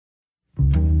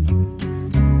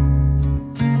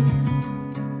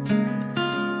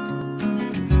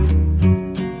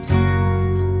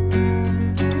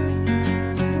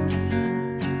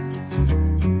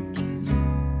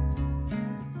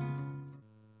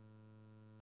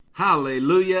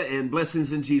Hallelujah and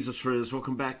blessings in Jesus, friends.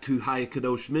 Welcome back to Haya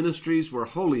Kadosh Ministries, where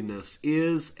holiness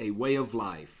is a way of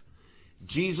life.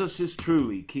 Jesus is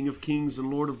truly King of Kings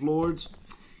and Lord of Lords,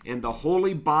 and the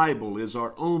Holy Bible is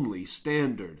our only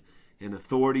standard and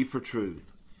authority for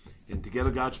truth. And together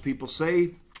God's people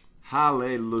say,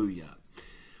 Hallelujah.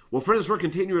 Well, friends, we're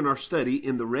continuing our study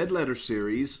in the Red Letter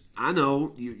series. I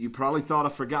know you probably thought I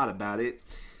forgot about it.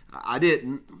 I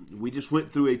didn't. We just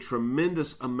went through a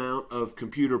tremendous amount of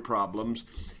computer problems.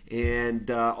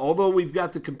 And although we've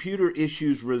got the computer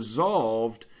issues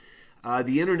resolved,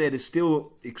 the internet is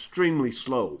still extremely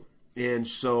slow. And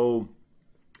so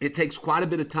it takes quite a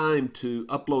bit of time to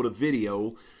upload a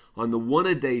video. On the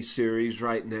one-a-day series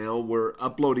right now, we're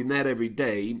uploading that every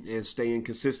day and staying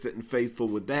consistent and faithful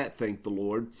with that, thank the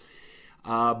Lord.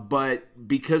 But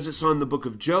because it's on the book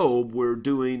of Job, we're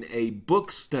doing a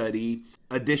book study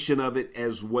edition of it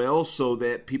as well, so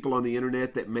that people on the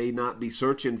internet that may not be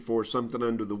searching for something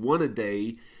under the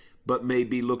one-a-day, but may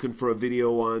be looking for a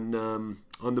video on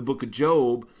the book of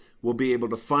Job, will be able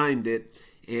to find it.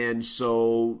 And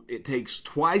so it takes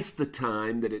twice the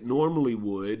time that it normally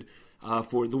would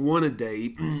for the one-a-day,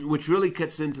 which really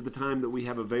cuts into the time that we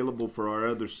have available for our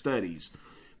other studies.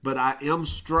 But I am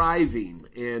striving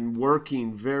and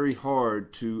working very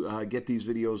hard to get these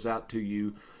videos out to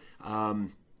you.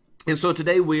 And so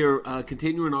today we are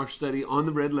continuing our study on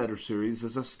the Red Letter series,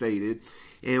 as I stated.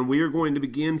 And we are going to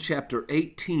begin chapter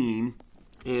 18.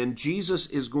 And Jesus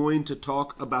is going to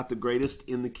talk about the greatest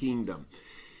in the kingdom.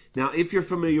 Now, if you're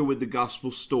familiar with the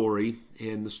gospel story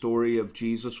and the story of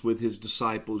Jesus with his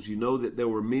disciples, you know that there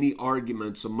were many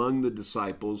arguments among the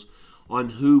disciples on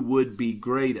who would be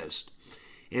greatest.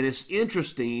 And it's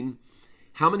interesting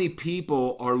how many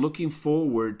people are looking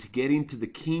forward to getting to the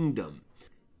kingdom.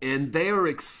 And they are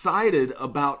excited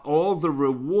about all the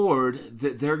reward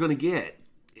that they're going to get.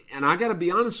 And I got to be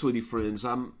honest with you, friends,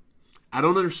 I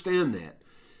don't understand that.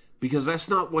 Because that's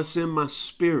not what's in my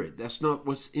spirit. That's not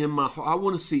what's in my heart. I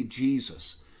want to see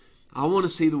Jesus. I want to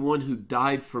see the one who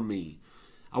died for me.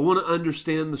 I want to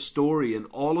understand the story in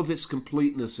all of its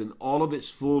completeness and all of its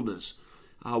fullness.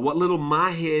 What little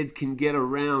my head can get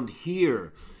around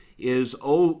here is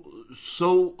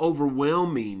so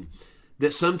overwhelming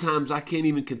that sometimes I can't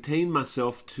even contain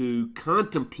myself to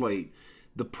contemplate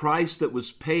the price that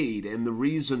was paid and the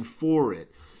reason for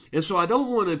it. And so I don't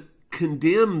want to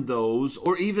condemn those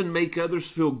or even make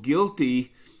others feel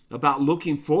guilty about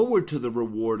looking forward to the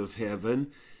reward of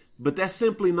heaven, but that's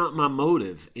simply not my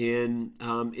motive. And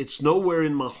it's nowhere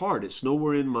in my heart. It's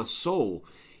nowhere in my soul.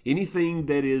 Anything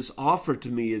that is offered to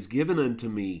me, is given unto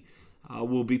me,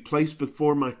 will be placed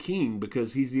before my King,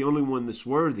 because he's the only one that's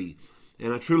worthy.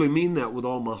 And I truly mean that with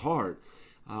all my heart.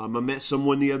 I met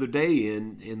someone the other day,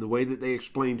 and the way that they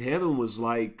explained heaven was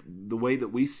like the way that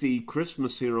we see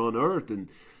Christmas here on earth, and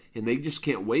they just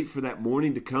can't wait for that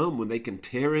morning to come when they can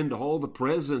tear into all the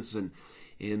presents and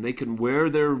they can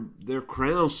wear their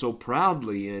crowns so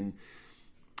proudly. And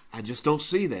I just don't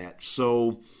see that.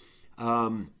 So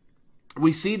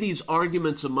we see these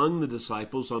arguments among the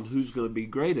disciples on who's going to be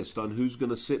greatest, on who's going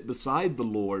to sit beside the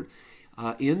Lord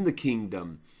in the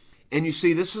kingdom. And you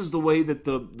see, this is the way that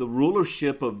the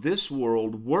rulership of this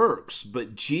world works.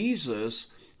 But Jesus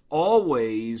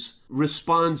always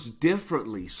responds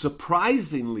differently,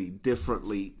 surprisingly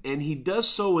differently, and he does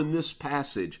so in this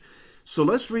passage. So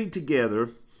let's read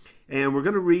together, and we're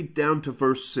going to read down to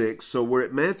verse 6. So we're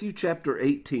at Matthew chapter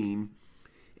 18,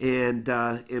 and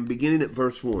beginning at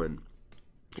verse 1.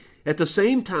 At the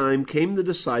same time came the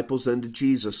disciples unto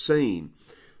Jesus, saying,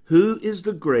 Who is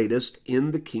the greatest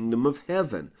in the kingdom of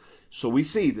heaven? So we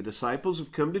see the disciples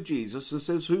have come to Jesus and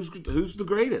says, Who's the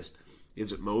greatest?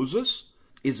 Is it Moses?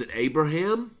 Is it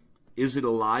Abraham? Is it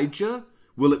Elijah?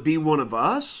 Will it be one of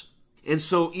us? And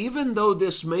so even though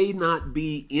this may not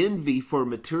be envy for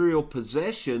material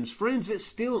possessions, friends, it's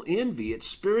still envy. It's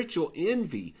spiritual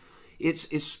envy. It's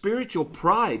spiritual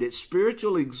pride. It's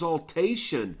spiritual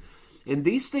exaltation. And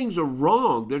these things are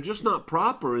wrong. They're just not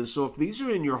proper. And so if these are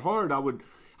in your heart, I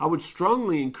would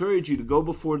strongly encourage you to go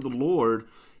before the Lord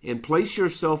and place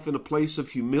yourself in a place of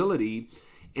humility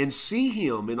and see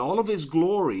him in all of his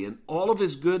glory and all of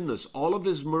his goodness, all of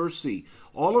his mercy,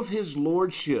 all of his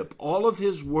lordship, all of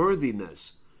his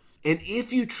worthiness. And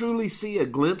if you truly see a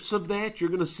glimpse of that, you're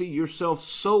going to see yourself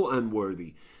so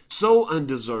unworthy, so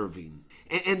undeserving.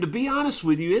 And to be honest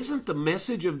with you, isn't the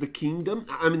message of the kingdom,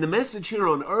 the message here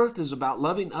on earth is about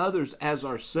loving others as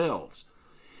ourselves.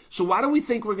 So why do we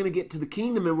think we're going to get to the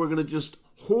kingdom and we're going to just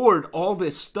hoard all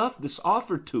this stuff that's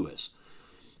offered to us?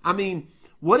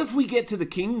 What if we get to the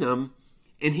kingdom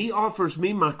and he offers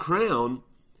me my crown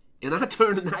and I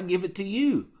turn and I give it to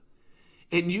you?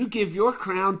 and you give your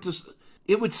crown to...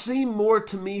 It would seem more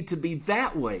to me to be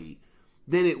that way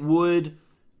than it would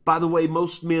by the way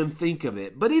most men think of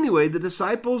it. But anyway, the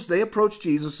disciples, they approach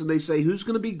Jesus and they say, who's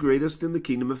going to be greatest in the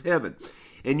kingdom of heaven?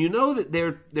 And you know that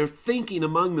they're thinking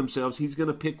among themselves, he's going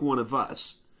to pick one of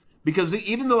us. Because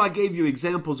even though I gave you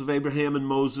examples of Abraham and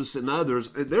Moses and others,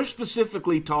 they're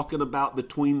specifically talking about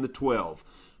between the 12.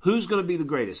 Who's going to be the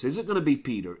greatest? Is it going to be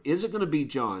Peter? Is it going to be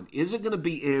John? Is it going to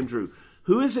be Andrew?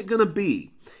 Who is it going to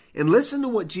be? And listen to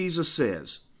what Jesus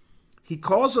says. He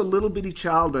calls a little bitty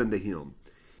child unto him,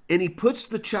 and he puts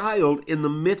the child in the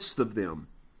midst of them.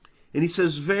 And he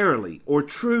says, verily, or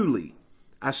truly,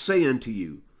 I say unto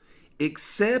you,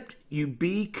 except you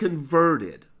be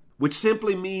converted, which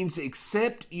simply means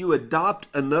except you adopt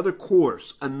another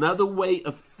course, another way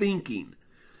of thinking,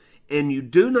 and you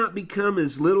do not become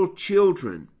as little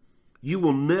children, you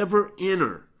will never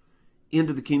enter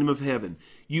into the kingdom of heaven.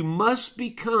 You must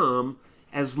become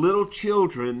as little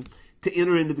children to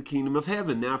enter into the kingdom of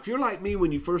heaven. Now, if you're like me,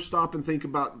 when you first stop and think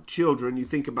about children, you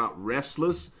think about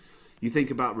restless, you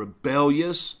think about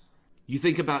rebellious, you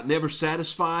think about never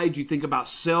satisfied, you think about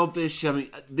selfish. I mean,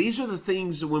 these are the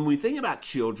things that when we think about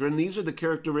children, these are the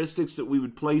characteristics that we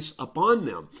would place upon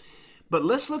them. But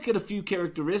let's look at a few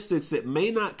characteristics that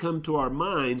may not come to our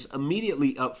minds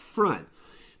immediately up front.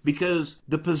 Because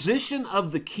the position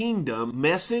of the kingdom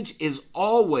message is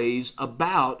always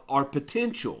about our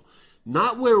potential.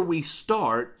 Not where we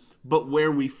start, but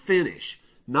where we finish.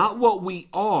 Not what we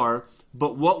are,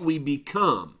 but what we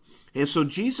become. And so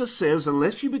Jesus says,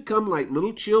 unless you become like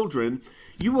little children,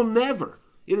 you will never.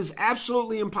 It is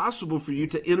absolutely impossible for you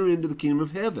to enter into the kingdom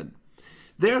of heaven.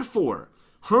 Therefore,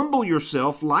 humble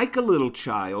yourself like a little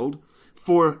child,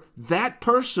 for that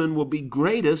person will be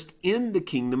greatest in the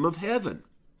kingdom of heaven.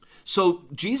 So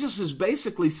Jesus is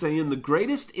basically saying the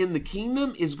greatest in the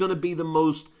kingdom is going to be the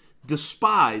most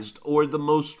despised or the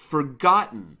most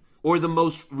forgotten or the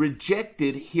most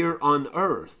rejected here on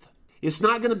earth. It's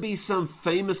not going to be some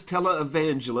famous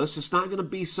televangelist. It's not going to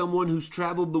be someone who's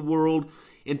traveled the world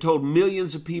and told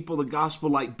millions of people the gospel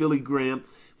like Billy Graham.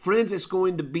 Friends, it's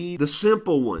going to be the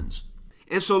simple ones.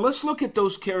 And so let's look at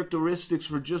those characteristics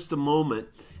for just a moment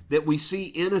that we see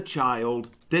in a child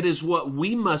that is what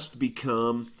we must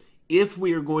become if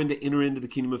we are going to enter into the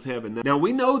kingdom of heaven. Now,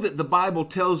 we know that the Bible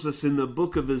tells us in the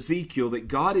book of Ezekiel that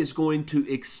God is going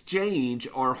to exchange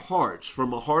our hearts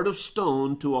from a heart of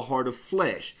stone to a heart of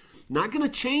flesh. Not going to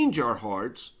change our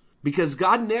hearts, because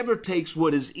God never takes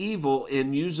what is evil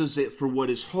and uses it for what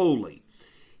is holy.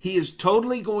 He is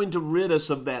totally going to rid us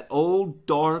of that old,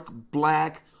 dark,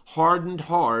 black, hardened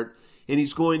heart, and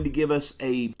He's going to give us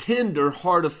a tender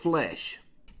heart of flesh.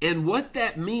 And what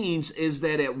that means is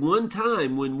that at one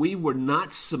time when we were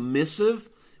not submissive,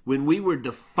 when we were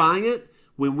defiant,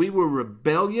 when we were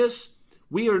rebellious,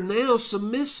 we are now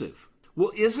submissive.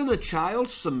 Well, isn't a child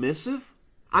submissive?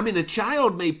 I mean, a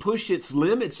child may push its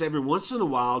limits every once in a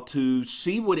while to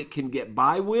see what it can get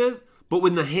by with, but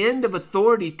when the hand of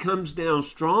authority comes down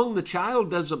strong, the child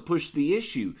doesn't push the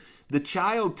issue. The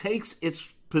child takes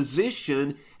its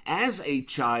position as a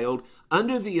child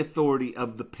under the authority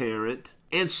of the parent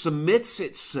and submits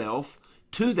itself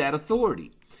to that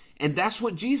authority. And that's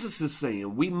what Jesus is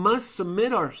saying. We must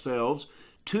submit ourselves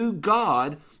to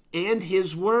God and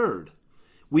His Word.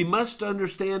 We must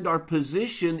understand our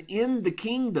position in the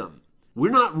kingdom.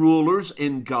 We're not rulers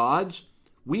and gods.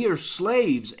 We are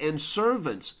slaves and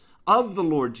servants of the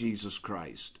Lord Jesus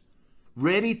Christ,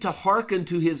 ready to hearken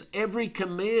to His every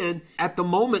command at the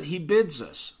moment He bids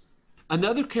us.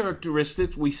 Another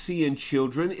characteristic we see in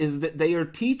children is that they are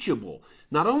teachable.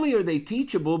 Not only are they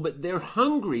teachable, but they're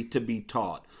hungry to be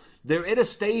taught. They're at a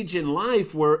stage in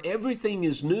life where everything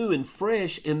is new and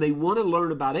fresh, and they want to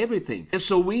learn about everything. And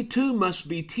so we too must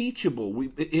be teachable.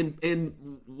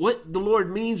 And what the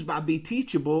Lord means by be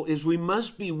teachable is we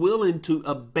must be willing to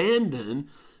abandon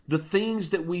the things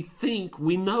that we think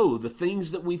we know, the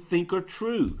things that we think are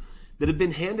true, that have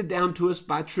been handed down to us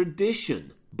by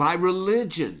tradition, by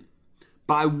religion,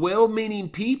 by well-meaning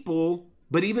people,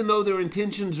 but even though their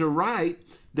intentions are right,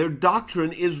 their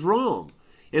doctrine is wrong.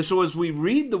 And so as we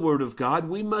read the Word of God,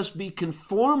 we must be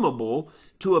conformable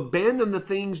to abandon the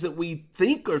things that we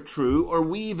think are true or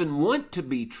we even want to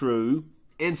be true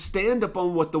and stand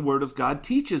upon what the Word of God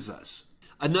teaches us.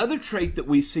 Another trait that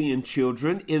we see in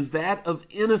children is that of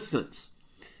innocence.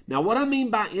 Now, what I mean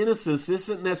by innocence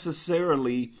isn't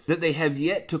necessarily that they have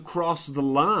yet to cross the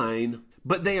line,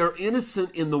 but they are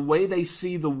innocent in the way they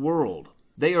see the world.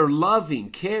 They are loving,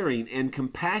 caring, and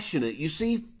compassionate. You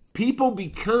see, people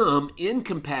become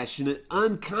incompassionate,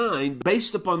 unkind,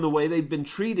 based upon the way they've been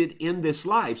treated in this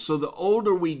life. So the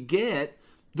older we get,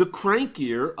 the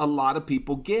crankier a lot of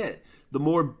people get, the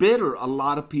more bitter a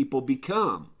lot of people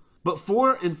become. But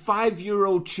 4- and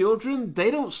 5-year-old children, they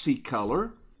don't see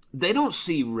color. They don't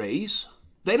see race.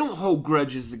 They don't hold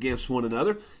grudges against one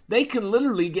another. They can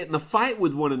literally get in a fight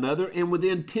with one another and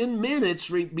within 10 minutes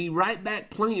be right back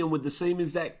playing with the same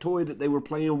exact toy that they were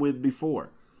playing with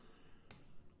before.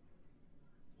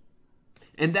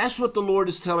 And that's what the Lord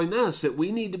is telling us, that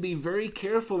we need to be very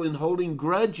careful in holding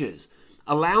grudges,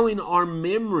 allowing our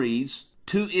memories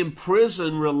to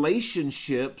imprison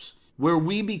relationships where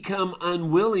we become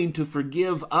unwilling to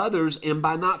forgive others, and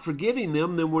by not forgiving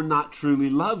them, then we're not truly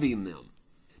loving them.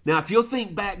 Now, if you'll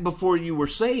think back before you were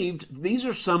saved, these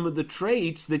are some of the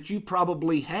traits that you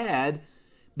probably had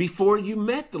before you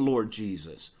met the Lord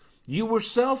Jesus. You were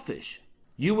selfish.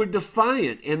 You were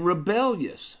defiant and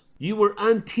rebellious. You were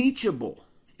unteachable.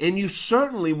 And you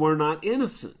certainly were not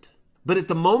innocent. But at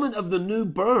the moment of the new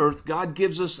birth, God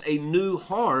gives us a new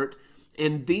heart,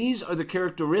 and these are the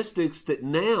characteristics that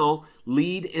now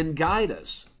lead and guide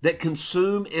us, that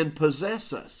consume and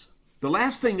possess us. The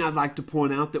last thing I'd like to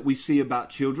point out that we see about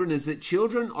children is that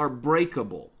children are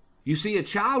breakable. You see, a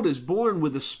child is born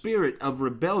with a spirit of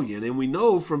rebellion, and we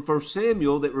know from 1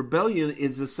 Samuel that rebellion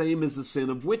is the same as the sin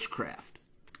of witchcraft.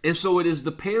 And so it is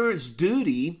the parent's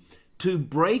duty to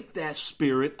break that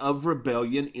spirit of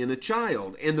rebellion in a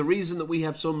child. And the reason that we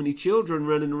have so many children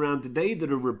running around today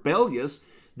that are rebellious,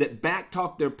 that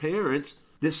backtalk their parents,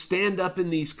 that stand up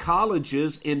in these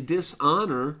colleges and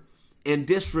dishonor and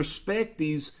disrespect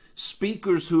these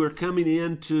speakers who are coming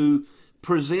in to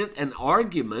present an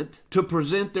argument, to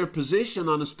present their position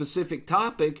on a specific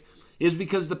topic, is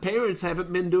because the parents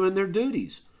haven't been doing their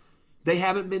duties. They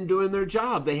haven't been doing their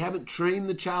job. They haven't trained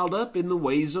the child up in the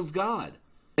ways of God.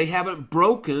 They haven't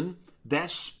broken that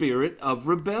spirit of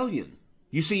rebellion.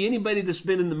 You see, anybody that's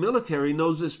been in the military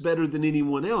knows this better than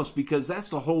anyone else, because that's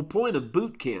the whole point of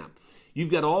boot camp. You've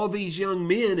got all these young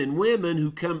men and women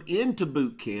who come into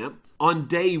boot camp on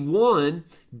day one,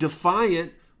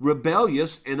 defiant,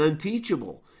 rebellious, and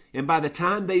unteachable. And by the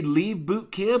time they leave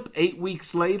boot camp 8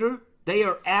 weeks later, they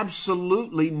are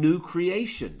absolutely new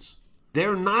creations.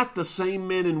 They're not the same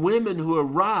men and women who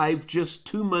arrived just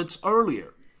 2 months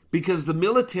earlier, because the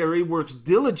military works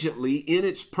diligently in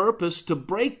its purpose to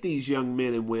break these young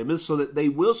men and women so that they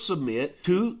will submit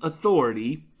to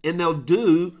authority and they'll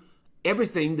do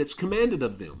everything that's commanded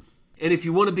of them. And if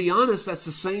you want to be honest, that's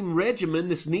the same regimen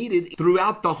that's needed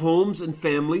throughout the homes and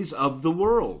families of the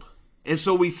world. And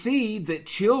so we see that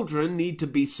children need to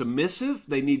be submissive,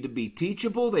 they need to be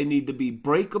teachable, they need to be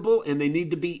breakable, and they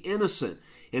need to be innocent.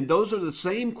 And those are the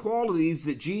same qualities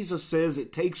that Jesus says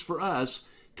it takes for us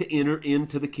to enter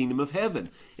into the kingdom of heaven.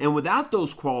 And without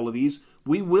those qualities,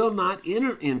 we will not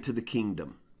enter into the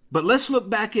kingdom. But let's look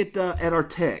back at our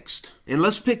text, and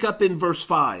let's pick up in verse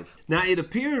 5. Now, it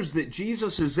appears that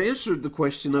Jesus has answered the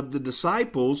question of the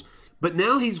disciples, but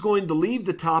now he's going to leave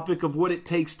the topic of what it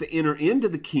takes to enter into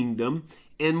the kingdom,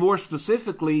 and more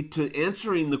specifically to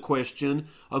answering the question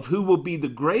of who will be the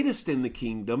greatest in the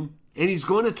kingdom, and he's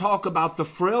going to talk about the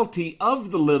frailty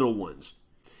of the little ones.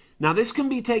 Now, this can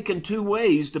be taken two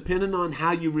ways depending on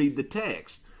how you read the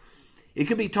text. It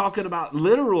could be talking about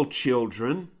literal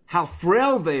children, how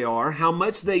frail they are, how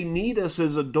much they need us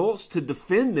as adults to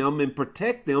defend them and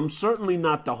protect them, certainly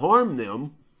not to harm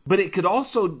them. But it could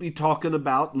also be talking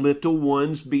about little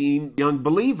ones being young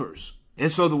believers.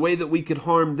 And so the way that we could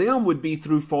harm them would be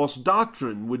through false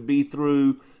doctrine, would be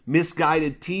through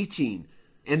misguided teaching.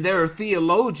 And there are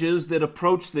theologians that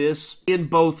approach this in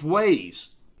both ways.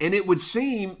 And it would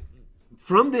seem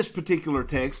from this particular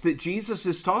text that Jesus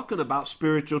is talking about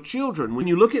spiritual children. When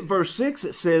you look at verse 6,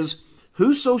 it says,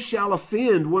 "Whoso shall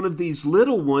offend one of these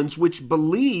little ones which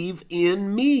believe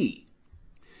in me."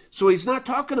 So he's not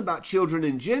talking about children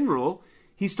in general.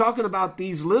 He's talking about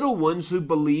these little ones who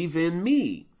believe in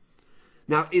me.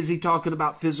 Now, is he talking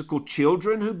about physical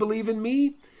children who believe in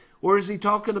me? Or is he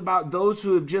talking about those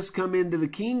who have just come into the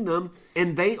kingdom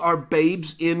and they are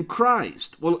babes in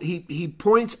Christ? Well, he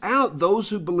points out those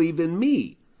who believe in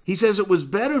me. He says it was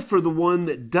better for the one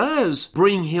that does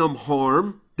bring him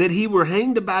harm that he were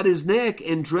hanged about his neck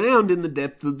and drowned in the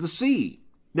depth of the sea.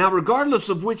 Now, regardless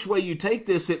of which way you take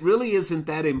this, it really isn't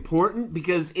that important,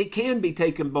 because it can be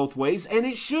taken both ways, and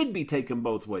it should be taken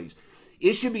both ways.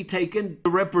 It should be taken to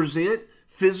represent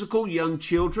physical young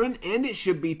children, and it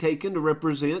should be taken to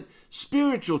represent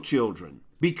spiritual children,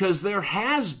 because there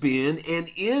has been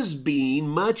and is being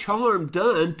much harm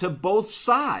done to both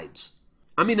sides.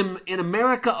 I mean, in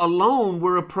America alone,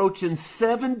 we're approaching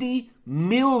 70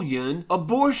 million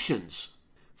abortions.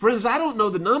 Friends, I don't know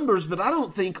the numbers, but I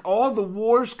don't think all the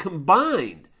wars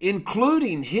combined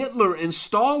including Hitler and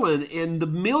Stalin and the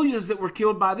millions that were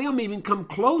killed by them, even come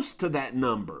close to that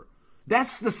number.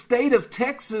 That's the state of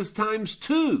Texas times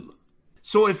 2.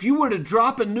 So if you were to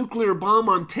drop a nuclear bomb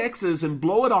on Texas and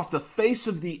blow it off the face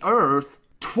of the earth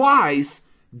twice,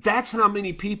 that's how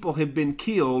many people have been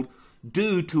killed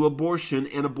due to abortion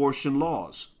and abortion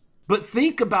laws. But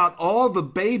think about all the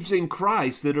babes in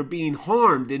Christ that are being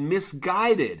harmed and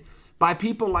misguided by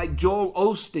people like Joel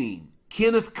Osteen,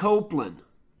 Kenneth Copeland,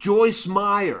 Joyce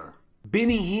Meyer,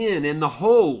 Benny Hinn, and the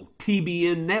whole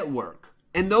TBN network.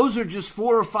 And those are just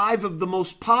 4 or 5 of the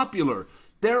most popular.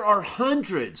 There are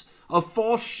hundreds of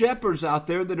false shepherds out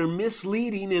there that are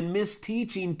misleading and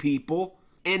misteaching people.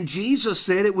 And Jesus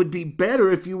said it would be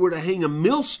better if you were to hang a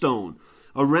millstone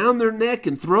around their neck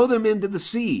and throw them into the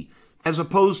sea, as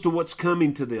opposed to what's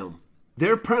coming to them.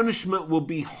 Their punishment will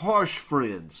be harsh,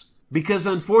 friends, because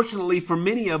unfortunately for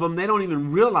many of them, they don't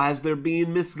even realize they're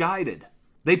being misguided.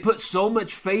 They put so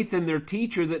much faith in their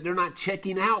teacher that they're not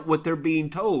checking out what they're being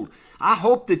told. I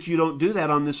hope that you don't do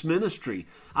that on this ministry.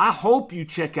 I hope you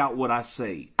check out what I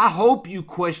say. I hope you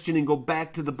question and go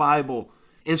back to the Bible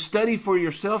and study for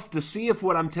yourself to see if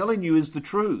what I'm telling you is the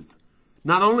truth.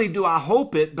 Not only do I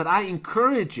hope it, but I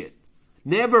encourage it.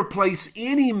 Never place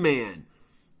any man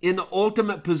in the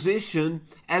ultimate position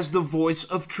as the voice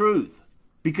of truth.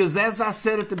 Because as I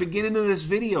said at the beginning of this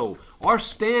video, our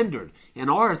standard and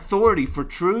our authority for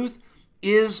truth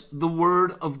is the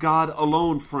Word of God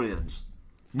alone, friends.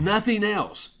 Nothing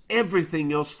else.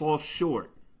 Everything else falls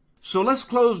short. So let's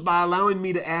close by allowing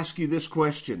me to ask you this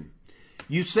question.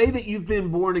 You say that you've been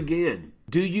born again.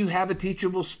 Do you have a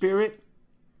teachable spirit?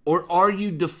 Or are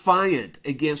you defiant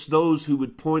against those who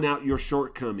would point out your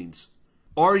shortcomings?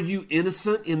 Are you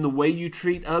innocent in the way you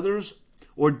treat others?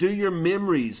 Or do your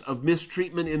memories of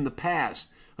mistreatment in the past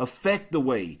affect the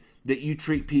way that you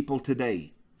treat people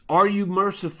today? Are you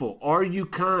merciful? Are you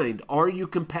kind? Are you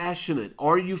compassionate?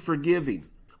 Are you forgiving?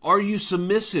 Are you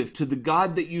submissive to the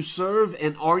God that you serve?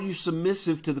 And are you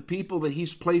submissive to the people that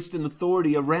He's placed in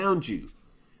authority around you?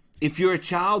 If you're a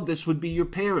child, this would be your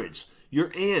parents,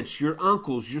 your aunts, your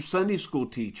uncles, your Sunday school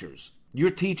teachers,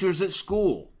 your teachers at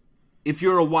school. If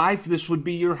you're a wife, this would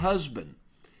be your husband.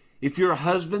 If you're a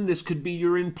husband, this could be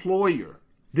your employer.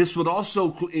 This would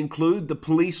also include the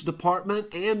police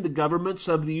department and the governments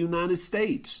of the United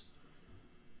States.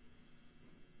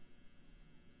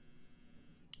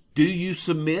 Do you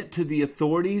submit to the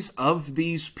authorities of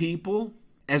these people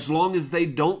as long as they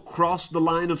don't cross the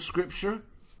line of Scripture?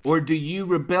 Or do you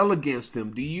rebel against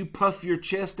them? Do you puff your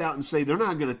chest out and say, they're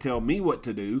not going to tell me what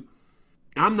to do?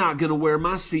 I'm not going to wear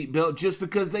my seatbelt just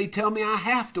because they tell me I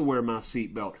have to wear my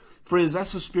seatbelt. Friends,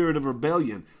 that's a spirit of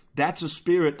rebellion. That's a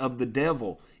spirit of the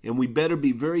devil. And we better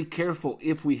be very careful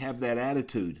if we have that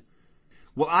attitude.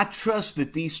 Well, I trust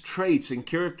that these traits and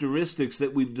characteristics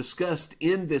that we've discussed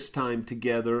in this time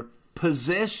together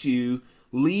possess you,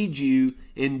 lead you,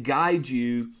 and guide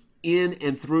you in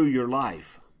and through your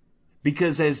life.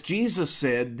 Because as Jesus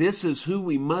said, this is who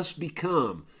we must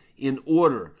become in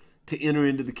order to enter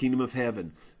into the kingdom of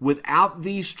heaven. Without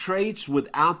these traits,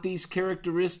 without these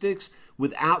characteristics,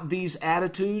 without these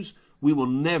attitudes, we will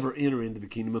never enter into the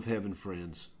kingdom of heaven,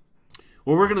 friends.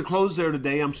 Well, we're going to close there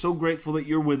today. I'm so grateful that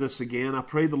you're with us again. I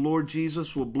pray the Lord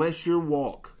Jesus will bless your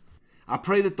walk. I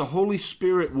pray that the Holy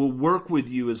Spirit will work with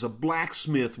you as a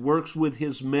blacksmith works with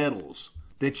his metals,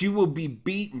 that you will be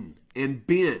beaten and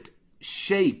bent,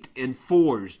 shaped and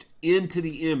forged into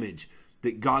the image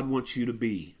that God wants you to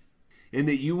be, and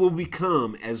that you will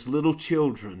become as little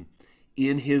children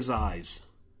in His eyes,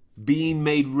 being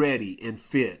made ready and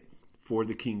fit for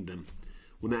the kingdom.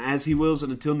 Well, now, as He wills,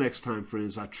 and until next time,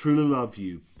 friends, I truly love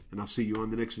you, and I'll see you on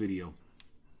the next video.